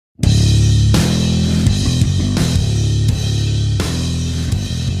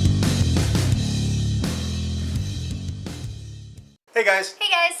Hey guys! Hey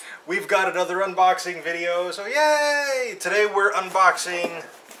guys! We've got another unboxing video, so yay! Today we're unboxing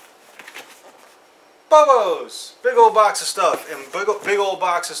Bobos! Big Ole Box of Stuff. And Big Ole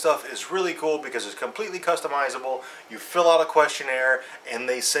Box of Stuff is really cool because it's completely customizable. You fill out a questionnaire and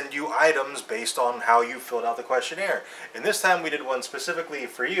they send you items based on how you filled out the questionnaire. And this time we did one specifically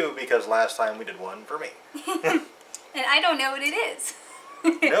for you because last time we did one for me. And I don't know what it is.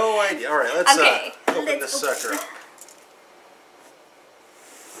 No idea. Alright, let's open this sucker up.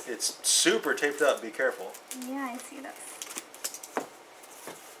 It's super taped up, be careful. Yeah, I see that.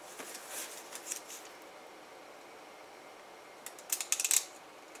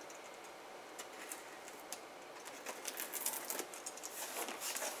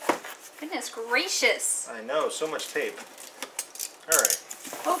 Goodness gracious. I know, so much tape. Alright.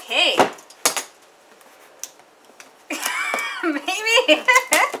 Okay. Maybe.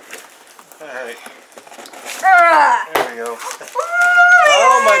 Alright. There we go.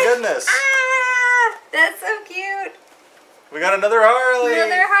 Oh my goodness. Ah, that's so cute. We got another Harley.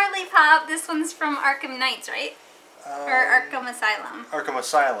 Another Harley Pop. This one's from Arkham Knights, right? Or Arkham Asylum. Arkham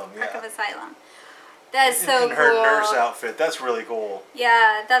Asylum, yeah. Arkham Asylum. That's so cool. In her nurse outfit. That's really cool.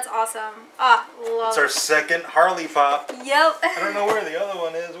 Yeah, that's awesome. Ah, love it. It's our second Harley Pop. Yep. I don't know where the other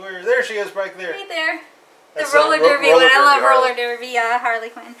one is. Where? There she is, right there. Right there. That's the roller derby roller one. I love derby roller derby. Yeah, Harley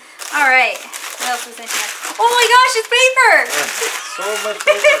Quinn. All right. What else is in here? Oh my gosh, it's paper! So much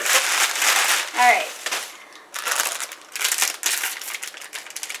paper. All right.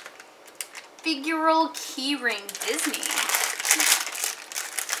 Figural keyring Disney.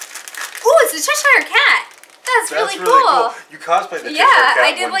 Ooh, it's a Cheshire Cat. That's really cool. You cosplayed the Cheshire Cat. Yeah,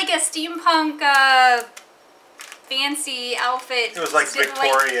 I did like a steampunk fancy outfit. It was like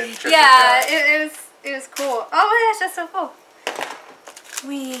Victorian Cheshire Cat. Cat. Yeah, it was cool. Oh my gosh, that's so cool.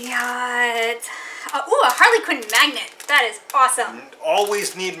 We got ooh, a Harley Quinn magnet. That is awesome.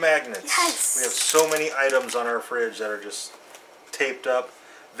 Always need magnets. Yes. We have so many items on our fridge that are just taped up.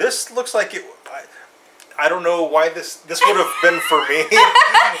 This looks like it. I don't know why this would have been for me.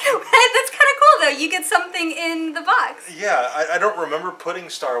 That's kind of cool though. You get something in the box. Yeah, I don't remember putting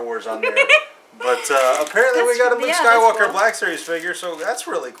Star Wars on there. But apparently we got a Luke That's Skywalker cool. Black Series figure, so that's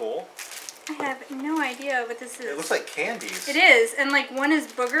really cool. I have no idea what this is. It looks like candies. It is, and like one is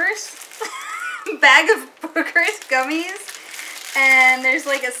boogers. Bag of boogers, gummies. And there's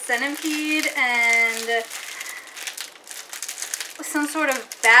like a centipede and some sort of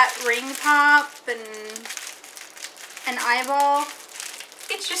bat ring pop and an eyeball.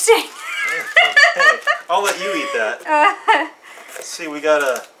 Interesting. Okay. I'll let you eat that. Let's see, we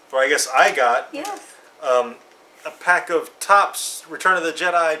got I guess I got yes. A pack of Topps Return of the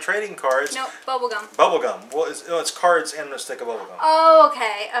Jedi trading cards. Nope, bubblegum. Bubblegum. Well, it's cards and a stick of bubblegum. Oh,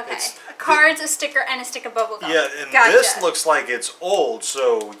 okay, okay. Cards, a sticker, and a stick of bubblegum. Yeah, and gotcha. This looks like it's old,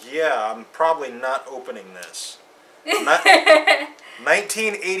 so yeah, I'm probably not opening this.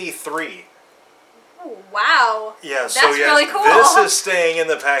 1983. Oh, wow. Yeah, that's so yes, really cool. This is staying in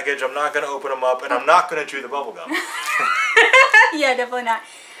the package. I'm not going to open them up, and I'm not going to chew the bubblegum. Yeah, definitely not.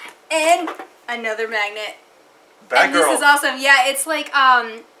 And another magnet. Batgirl. And this is awesome. Yeah, it's like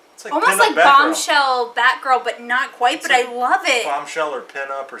almost like Bombshell Batgirl, but not quite. But I love it. Bombshell or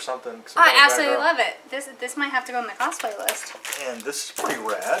Pinup or something. I absolutely love it. This might have to go on the cosplay list. And this is pretty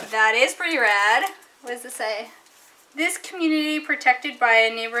rad. That is pretty rad. What does it say? This community protected by a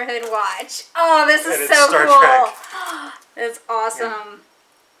neighborhood watch. Oh, this is so Star cool. Trek. That's awesome.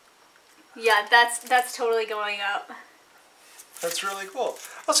 Yeah, that's totally going up. That's really cool.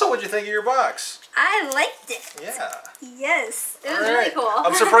 Also, what'd you think of your box? I liked it. Yeah. Yes, it was really cool.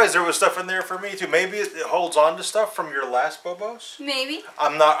 I'm surprised there was stuff in there for me too. Maybe it holds on to stuff from your last Bobos. Maybe.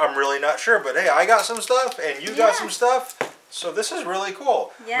 I'm really not sure, but hey, I got some stuff and you got some stuff. So this is really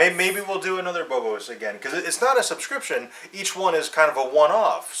cool. Yes. Maybe we'll do another Bobos again because it's not a subscription. Each one is kind of a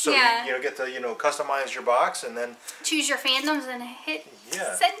one-off. So you get to customize your box and then choose your fandoms and hit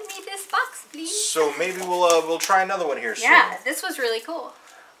send me this box, please. So maybe we'll try another one here soon. Yeah, this was really cool.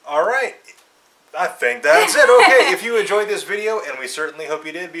 All right. I think that's it. Okay, if you enjoyed this video, and we certainly hope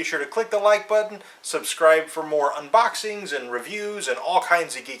you did, be sure to click the like button, subscribe for more unboxings and reviews and all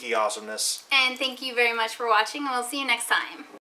kinds of geeky awesomeness. And thank you very much for watching, and we'll see you next time.